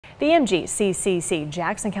The MGCCC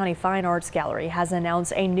Jackson County Fine Arts Gallery has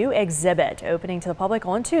announced a new exhibit opening to the public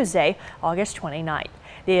on Tuesday, August 29th.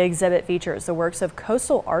 The exhibit features the works of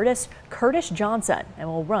coastal artist Curtis Johnson and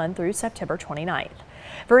will run through September 29th.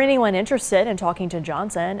 For anyone interested in talking to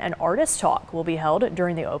Johnson, an artist talk will be held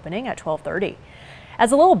during the opening at 12:30.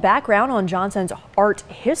 As a little background on Johnson's art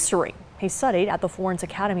history, he studied at the Florence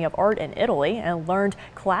Academy of Art in Italy and learned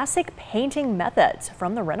classic painting methods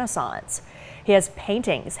from the Renaissance. He has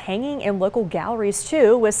paintings hanging in local galleries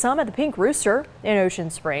too, with some at the Pink Rooster in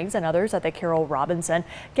Ocean Springs and others at the Carol Robinson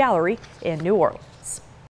Gallery in New Orleans.